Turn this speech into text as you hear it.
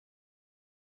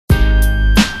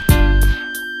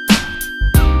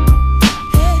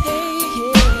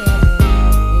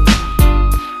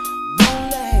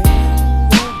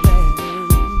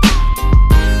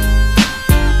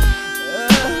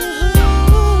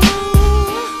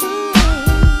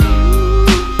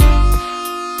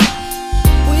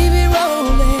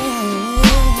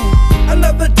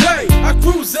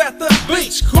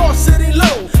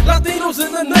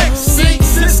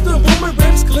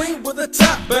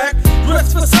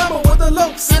dressed for summer with the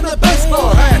looks and the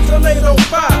baseball hats. On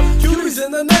 805, cuties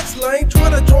in the next lane,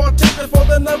 trying to draw attention for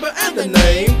the number and the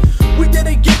name. We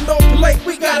didn't get no plate,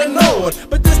 we got ignored,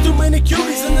 but there's too many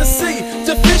cuties in the sea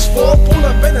to fish for. Pull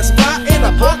up in a spot in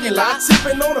a parking lot,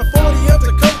 sipping on a 40 ounce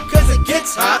of coke cause it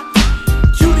gets hot.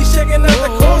 Cuties checking out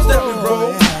the cars that we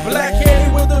roll, black handy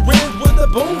with the rims with the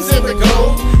booms in the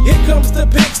gold. Here comes the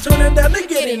pigs turning down and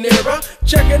getting nearer,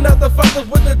 checking out the fuckers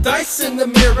with the dice in the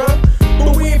mirror.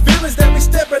 But we ain't feelings that we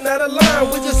stepping out of line,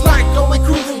 we just like going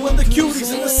cruising with the cuties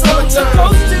in the summertime.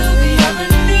 Close to the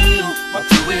avenue, my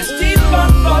crew is deep, I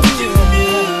thought you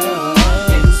knew.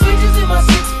 Hitting switches in my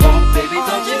 6-4, baby,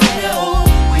 don't you know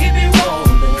we be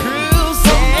rolling.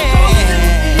 Cruising. Close to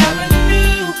the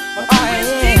avenue, my crew is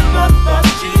deep, I thought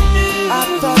you knew. I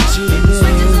thought you knew. Hitting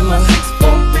switches in my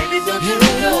 6-4, baby, don't you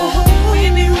know we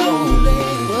be rolling.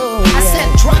 I said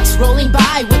trucks rolling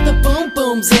by with the boom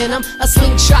booms in them, a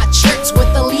slingshot shirts with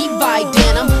the Levi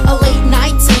denim, a late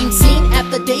night scene at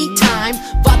the daytime.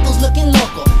 Vatos looking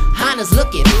local, Hana's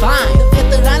looking fine. The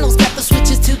veteranos got the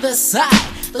switches to the side.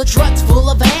 The truck's full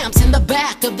of amps in the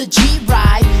back of the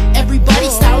G-Ride. Everybody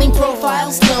styling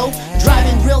profiles low,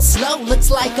 driving real slow,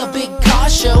 looks like a big car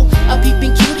show. A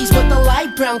peeping cuties with a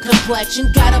light brown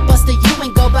complexion, gotta bust a U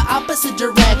and go the opposite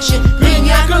direction.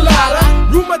 Pina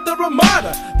colada, room at the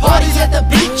Ramada, parties at the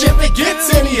beach if it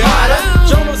gets any hotter.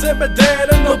 Jonas and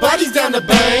Badana, nobody's down to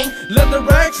bang. Let the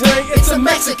rags hang, it's a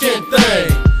Mexican thing.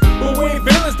 But we ain't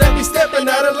villains that be stepping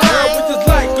out of line, we just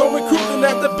like going cruising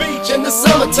at the beach in the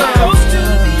summertime. Close to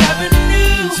the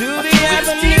avenue, To my the crew is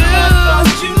avenue. deep, I thought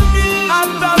you knew. I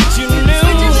thought you knew.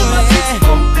 Switches in my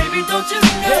 6-4, baby, don't you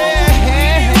know?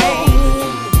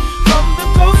 From the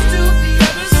coast to the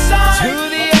other side, To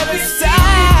the my other crew is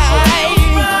side.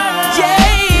 deep, alright.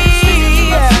 Switches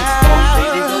in my 6-4,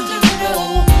 baby, don't you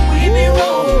know we be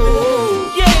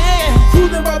rolling.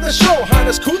 Cruising by the shore,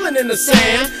 Hana's cooling in the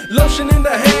sand, lotion in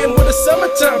the hand with a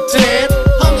summertime tan.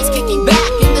 Homies kicking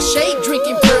back in the shade,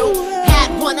 drinking brew. Had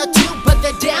one or two, but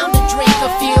they're down to drink a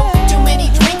few. Too many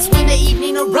drinks when the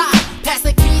evening arrives. Pass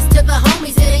the keys to the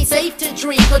homies, it ain't safe to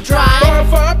drink or drive.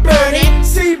 Bonfire burning,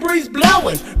 sea breeze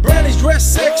blowing, Brandy's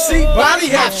dressed sexy, body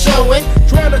half showing.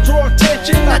 Trying to draw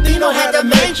attention, Latino had to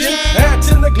mention.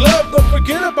 Hats in the glove, don't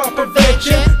forget about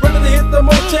prevention. Ready to hit the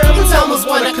motel, It's almost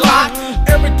 1 o'clock.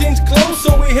 Everything's closed,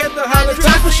 so we head to holler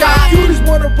time for shot. Cuties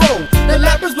wanna roll, the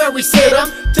lap is where we sit